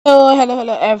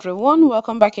Hello everyone.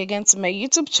 Welcome back again to my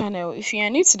YouTube channel. If you are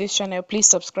new to this channel, please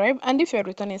subscribe. And if you're a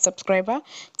returning subscriber,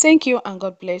 thank you and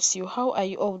God bless you. How are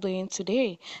you all doing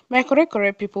today? My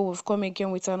correct people, we've come again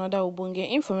with another Ubunge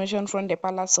information from the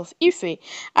Palace of Ife.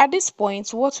 At this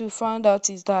point, what we found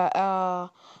out is that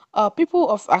people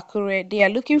of Akure, they are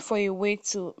looking for a way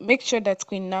to make sure that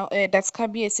that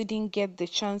Kabiyesi didn't get the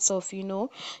chance of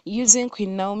using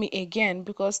Queen Naomi again,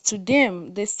 because to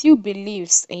them they still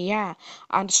believes, yeah,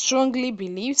 and strongly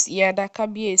believes, yeah, that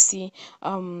Kabiyesi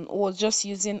was just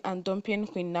using and dumping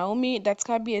Queen Naomi, that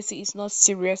Kabiyesi is not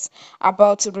serious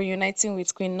about reuniting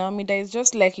with Queen Naomi, that is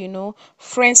just like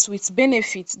friends with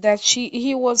benefits, that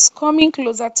he was coming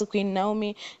closer to Queen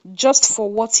Naomi just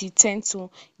for what he tend to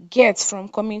get from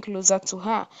coming closer to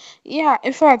her. Yeah,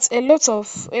 in fact, a lot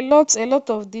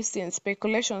of these things,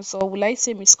 speculations, or will I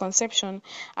say misconception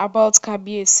about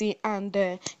Kabiyesi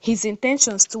and his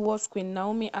intentions towards Queen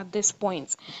Naomi at this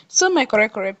point. So my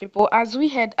correct people, as we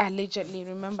had allegedly,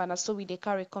 remember na so we dey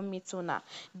carry come meet una.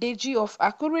 Deji of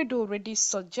Akure already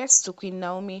suggests to Queen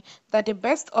Naomi that the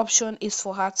best option is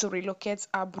for her to relocate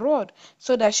abroad,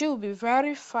 so that she will be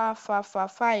very far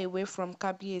away from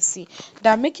Kabiyesi.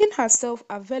 That making herself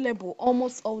available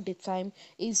almost all the time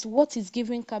is what is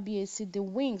giving Kabiyesi the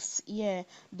wings, yeah,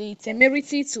 the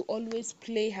temerity to always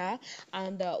play her,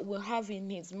 and will have in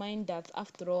his mind that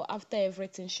after all, after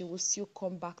everything, she will still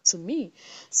come back to me.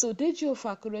 So Deji of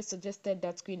Akure suggested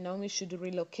that Queen Naomi should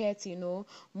relocate,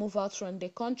 move out from the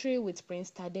country with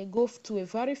Prince Tade, go to a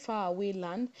very far away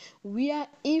land where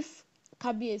if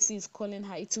Kabiyesi is calling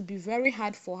her, it will be very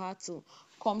hard for her to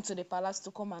come to the palace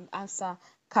to come and answer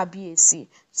Kabiyesi.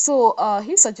 So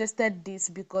he suggested this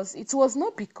because it was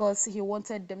not because he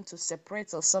wanted them to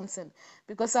separate or something,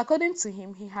 because according to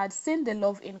him, he had seen the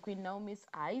love in Queen Naomi's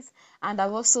eyes, and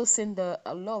I've also seen the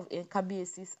love in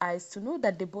Kabiyesi's eyes, to know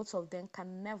that the both of them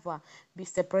can never be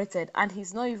separated, and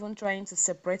he's not even trying to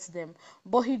separate them.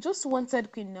 But he just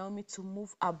wanted Queen Naomi to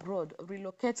move abroad,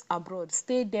 relocate abroad,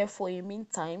 stay there for a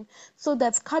meantime, so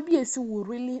that Kabiyesi will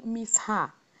really miss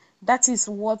her. That is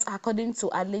what, according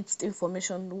to alleged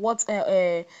information, what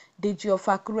Deji of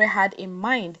Akure had in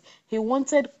mind. He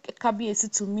wanted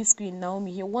Kabiyesi to miss Queen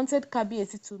Naomi. He wanted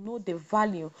Kabiyesi to know the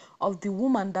value of the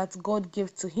woman that God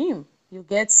gave to him. You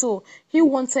get? So he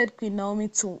wanted Queen Naomi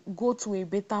to go to a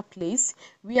better place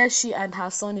where she and her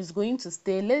son is going to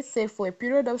stay, let's say for a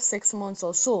period of 6 months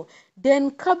or so.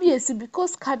 Then Kabiyesi,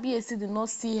 because Kabiyesi did not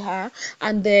see her,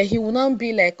 and he will not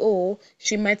be like, oh,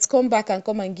 she might come back and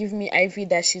come and give me IV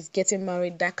that she's getting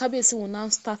married. That Kabiyesi will now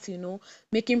start,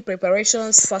 making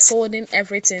preparations, fast forwarding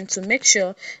everything to make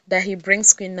sure that he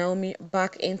brings Queen Naomi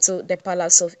back into the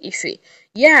palace of Ife.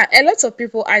 Yeah, a lot of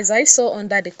people, as I saw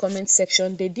under the comment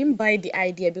section, they didn't buy the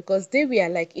idea, because they were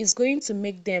like, it's going to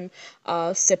make them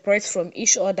separate from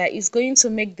each other. It's going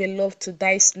to make the love to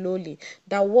die slowly.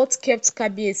 That what kept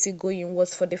Kabiyesi going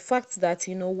was for the fact that,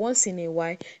 once in a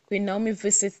while, Queen Naomi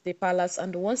visits the palace,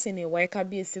 and once in a while,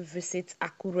 Kabiyesi visits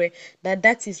Akure.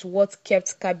 That is what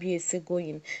kept Kabiyesi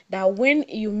going. That when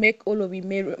you make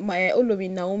Olori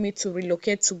Naomi to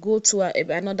relocate, to go to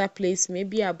another place,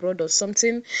 maybe abroad or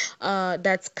something,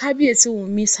 that Kabiyesi will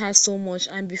miss her so much,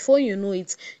 and before you know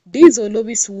it, these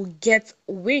Olobis will get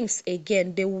wings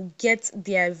again. They will get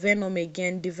their venom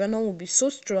again. The venom will be so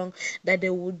strong that they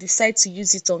will decide to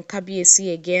use it on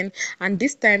Kabiyesi again, and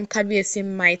this time Kabiyesi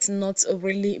might not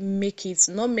really make it,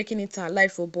 not making it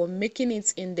alive, but making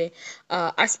it in the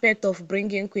aspect of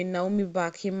bringing Queen Naomi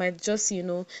back. He might just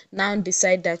now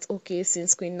decide that, okay,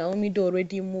 since Queen Naomi do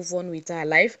already move on with her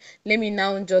life, let me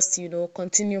now just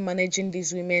continue managing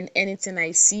these women. Anything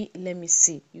I see, let me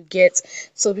see. You get?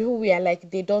 So people were like,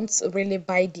 they don't really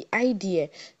buy the idea.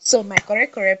 So my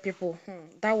correct people,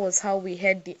 that was how we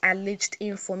had the alleged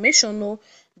information,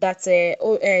 that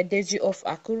Deji of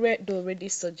Akure do already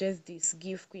suggest this,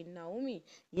 give Queen Naomi,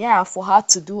 yeah, for her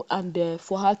to do, and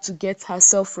for her to get her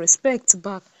self-respect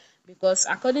back, because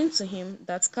according to him,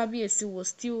 that Kabiyesi was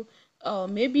still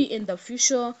maybe in the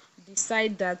future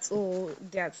decide that, oh,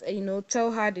 that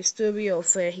tell her the story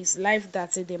of his life,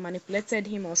 that they manipulated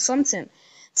him or something.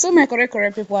 So my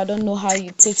correct people, I don't know how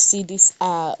you take see this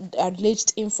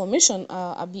alleged information,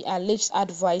 be alleged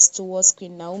advice towards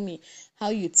Queen Naomi. How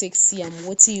you take see, and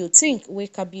what do you think wey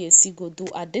Kabiyesi go do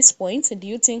at this point? Do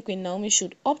you think Queen Naomi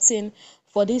should opt in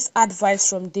for this advice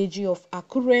from Deji of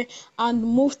Akure and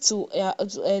move to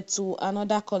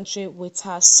another country with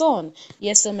her son?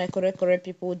 Yes, so my correct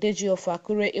people, Deji of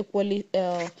Akure equally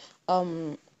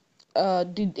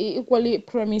did they equally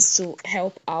promise to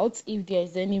help out if there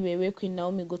is any way where Queen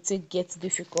Naomi go take get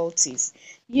difficulties.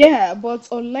 Yeah, but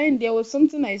online there was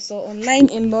something I saw online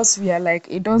in laws were like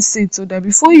it don't say so that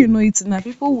before you know it now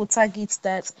people will target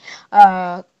that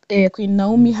Queen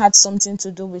Naomi had something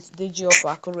to do with Deji of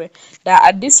Akure. That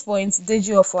at this point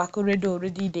Deji of Akure dey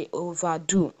already they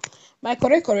overdo. My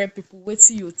correct people, what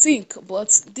do you think?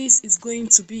 But this is going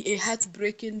to be a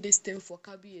heartbreaking this thing for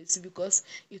Kabiyesi because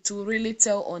it will really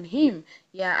tell on him.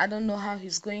 Yeah, I don't know how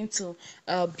he's going to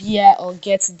bear or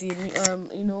get the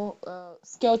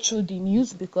scale through the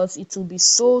news because it will be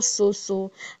so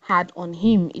hard on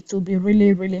him. It will be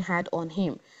really hard on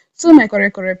him. So my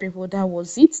correct people, that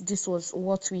was it. This was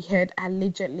what we heard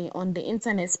allegedly on the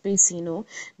internet space,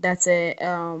 that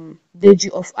Deji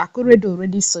of Akure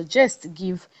already suggest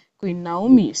give Queen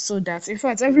Naomi so that in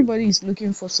fact everybody is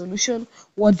looking for solution,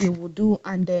 what they will do,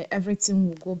 and everything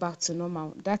will go back to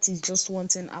normal. That is just one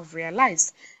thing I've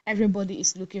realized. Everybody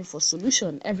is looking for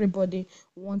solution. Everybody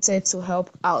wanted to help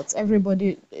out.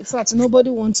 Everybody, in fact, nobody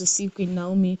wants to see Queen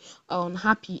Naomi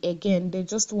unhappy again. They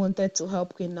just wanted to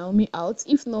help Queen Naomi out,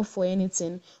 if not for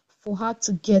anything, for her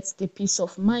to get the peace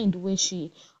of mind where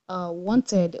she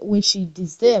wanted, where she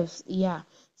deserves. Yeah.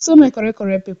 So my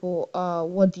correct people,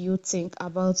 what do you think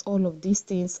about all of these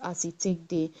things as you take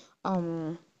the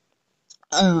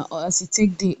as you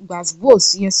take the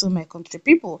gbas. Yes, so my country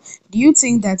people, do you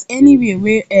think that anywhere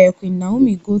where Queen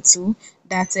Naomi go to,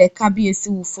 that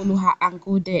Kabiyesi will follow her and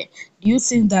go there? Do you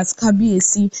think that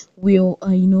Kabiyesi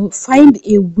will find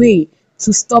a way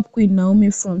to stop Queen Naomi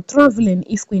from traveling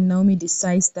if Queen Naomi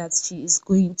decides that she is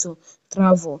going to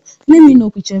travel? Let me know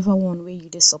whichever one way you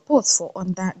dey support for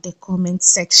under the comment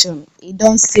section. It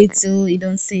don't say it, oh, it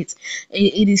don't say it.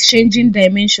 It is changing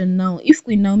dimension now. If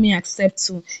Queen Naomi accept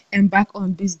to embark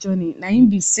on this journey, na im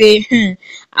be say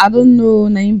I don't know,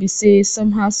 na im be say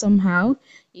somehow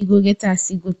e go get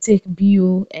as e go take be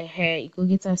o, e go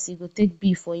get as e go take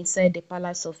be for inside the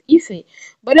palace of Ife.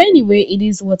 But anyway, it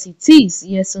is what it is.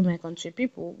 Yes, so my country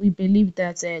people, we believe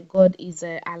that God is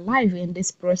alive in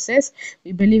this process.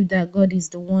 We believe that God is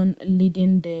the one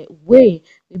leading the way.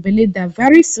 We believe that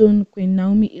very soon Queen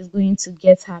Naomi is going to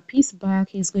get her peace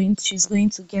back. She's going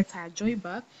to get her joy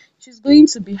back. She's going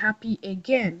to be happy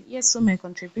again. Yes, so my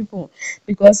country people,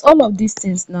 because all of these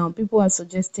things now, people are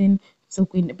suggesting to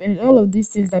Queen, all of these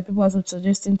things that people are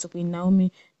suggesting to Queen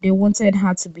Naomi, they wanted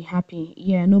her to be happy.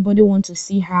 Yeah, nobody want to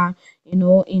see her,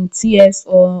 in tears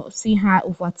or see her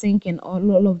overthinking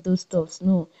all of those stuffs.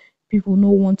 No, people no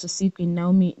want to see Queen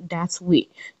Naomi that way.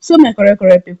 So my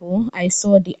correct people, I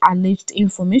saw the alleged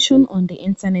information on the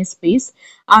internet space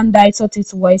and I thought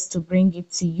it wise to bring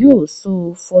it to you.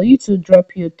 So for you to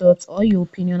drop your thoughts or your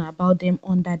opinion about them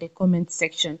under the comment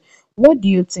section. What do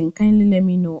you think? Kindly let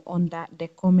me know under the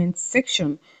comment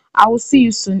section. I will see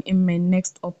you soon in my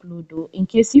next upload. Though. In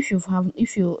case if you've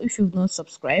not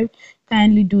subscribed,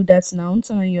 kindly do that now.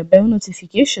 Turn on your bell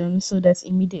notification so that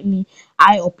immediately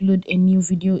I upload a new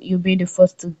video, you'll be the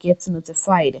first to get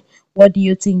notified. What do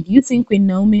you think? Do you think Queen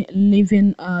Naomi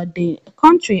leaving the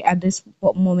country at this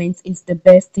moment is the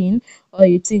best thing, or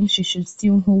you think she should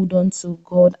still hold on to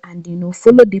God and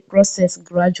follow the process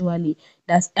gradually?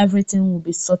 That everything will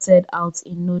be sorted out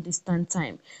in no distant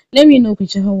time. Let me know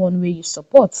whichever one way you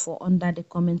support for under the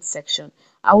comment section.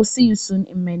 I will see you soon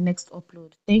in my next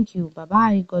upload. Thank you. Bye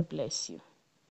bye. God bless you.